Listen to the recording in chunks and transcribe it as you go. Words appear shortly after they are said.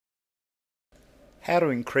How to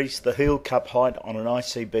increase the heel cup height on an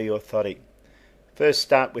ICB orthotic. First,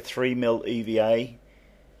 start with 3mm EVA,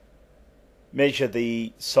 measure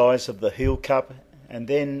the size of the heel cup and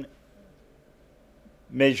then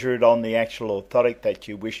measure it on the actual orthotic that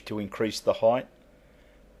you wish to increase the height.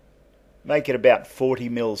 Make it about 40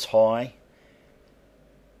 mils high.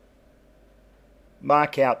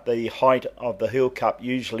 Mark out the height of the heel cup.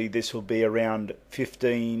 Usually this will be around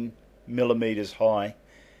 15 millimeters high,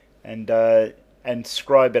 and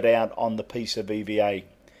scribe it out on the piece of EVA.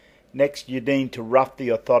 Next, you need to rough the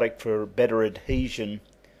orthotic for better adhesion,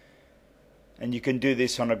 and you can do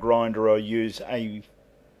this on a grinder or use a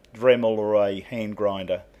Dremel or a hand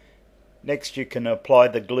grinder. Next, you can apply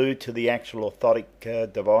the glue to the actual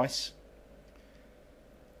orthotic device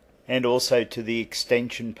and also to the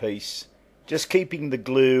extension piece, just keeping the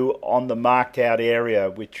glue on the marked out area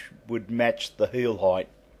which would match the heel height.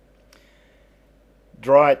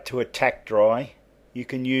 Dry it to a tack dry. You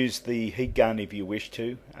can use the heat gun if you wish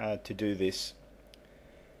to do this.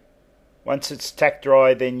 Once it's tack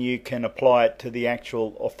dry, then you can apply it to the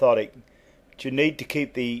actual orthotic. But you need to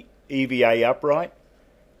keep the EVA upright,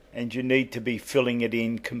 and you need to be filling it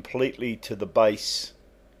in completely to the base.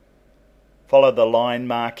 Follow the line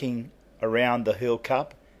marking around the heel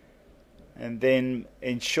cup and then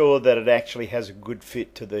ensure that it actually has a good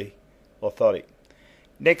fit to the orthotic.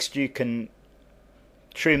 Next, you can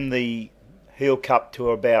trim the heel cup to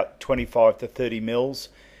about 25 to 30 mils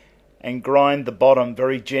and grind the bottom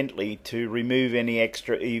very gently to remove any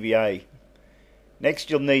extra EVA. Next,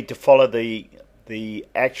 you'll need to follow the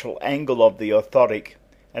actual angle of the orthotic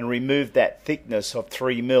and remove that thickness of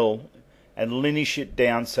 3 mil and lineage it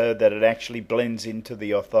down so that it actually blends into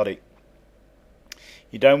the orthotic.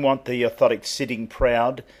 You don't want the orthotic sitting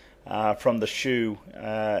proud from the shoe,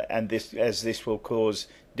 as this will cause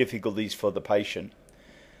difficulties for the patient.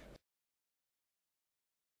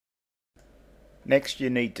 Next, you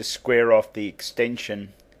need to square off the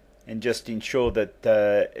extension and just ensure that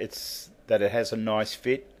it has a nice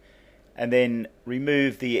fit, and then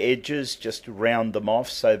remove the edges, just round them off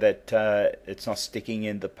so that it's not sticking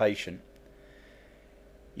in the patient.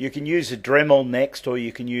 You can use a Dremel next, or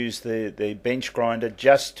you can use the bench grinder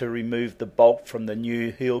just to remove the bulk from the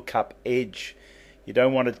new heel cup edge. You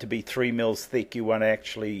don't want it to be 3 mils thick. You want to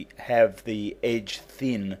actually have the edge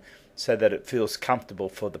thin so that it feels comfortable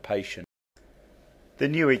for the patient. The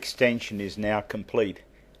new extension is now complete,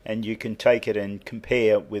 and you can take it and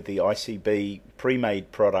compare with the ICB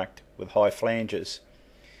pre-made product with high flanges.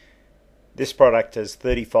 This product has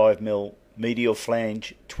 35mm medial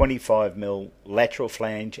flange, 25mm lateral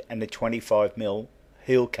flange and a 25mm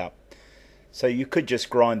heel cup, so you could just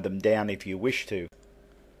grind them down if you wish to.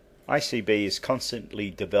 ICB is constantly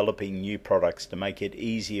developing new products to make it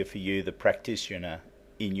easier for you, the practitioner,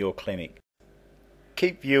 in your clinic.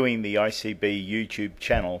 Keep viewing the ICB YouTube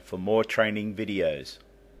channel for more training videos.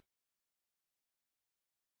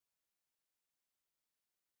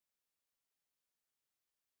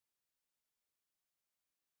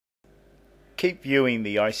 Keep viewing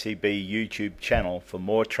the ICB YouTube channel for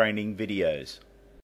more training videos.